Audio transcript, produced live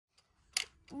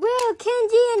will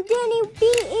Kenji and Danny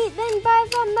be eaten by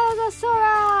the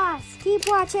Mosasaurus? Keep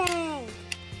watching.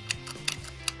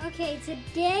 Okay,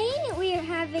 today we are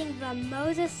having the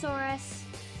Mosasaurus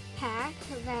pack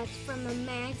that's from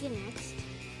Imaginext.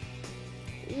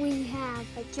 We have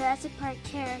a Jurassic Park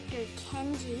character,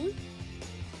 Kenji,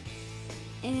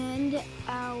 and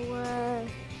our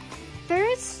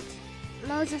first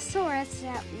Mosasaurus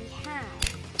that we have.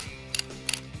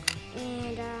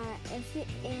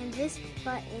 And this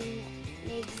button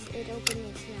makes it open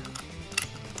its mouth.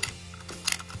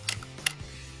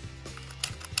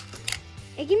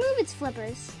 It can move its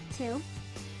flippers too,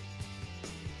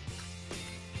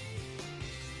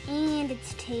 and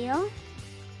its tail.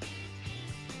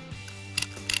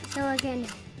 So again,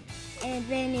 and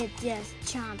then it just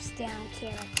chomps down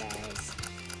characters.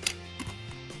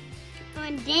 Oh,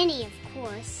 and Danny, of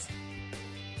course.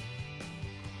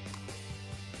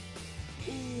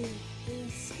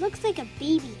 He looks like a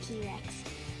baby T-Rex,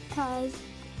 cause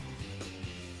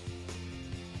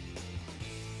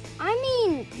I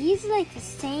mean, he's like the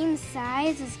same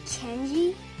size as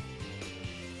Kenji,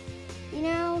 you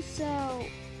know, so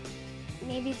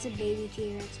maybe it's a baby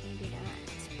T-Rex, maybe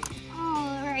not.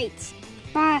 Alright,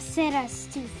 Boss set us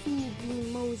to feed the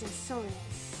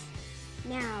Mosasaurus.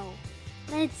 Now,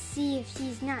 let's see if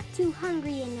she's not too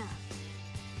hungry enough.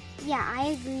 Yeah, I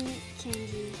agree,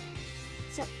 Kenji.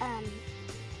 So,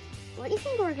 what do you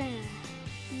think we're gonna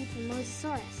feed the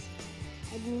Mosasaurus?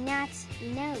 I do not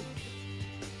know.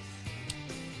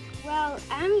 Well,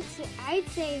 I'd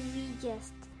say we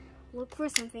just look for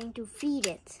something to feed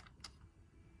it.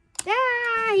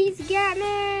 Ah, he's got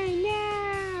me!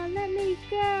 No, let me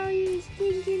go, you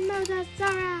stinky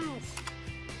Mosasaurus!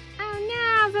 Oh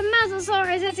no, the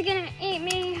Mosasaurus is gonna eat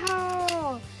me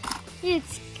whole!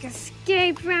 It's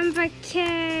escaped from the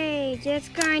cage! It's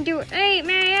going to eat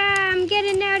me! I'm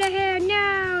getting out of here!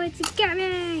 No, it's got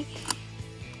me!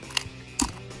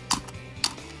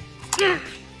 Ah.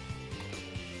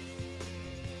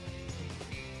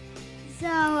 So,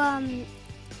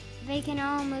 they can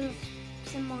all move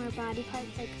some more body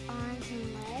parts like arms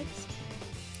and legs.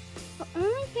 The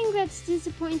only thing that's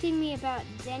disappointing me about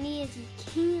Denny is he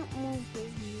can't move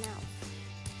his mouth.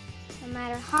 No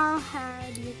matter how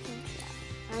hard you can try.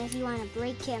 Unless you want to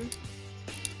break him.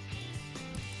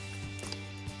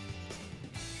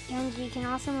 Kenji can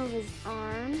also move his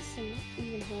arms and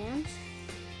even hands.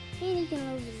 And he can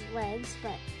move his legs,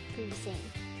 but do the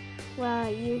same.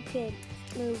 Well, you could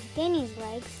move Danny's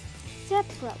legs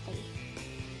separately.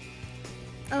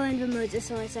 Oh, and the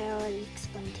Mosasaurus I already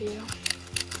explained to you.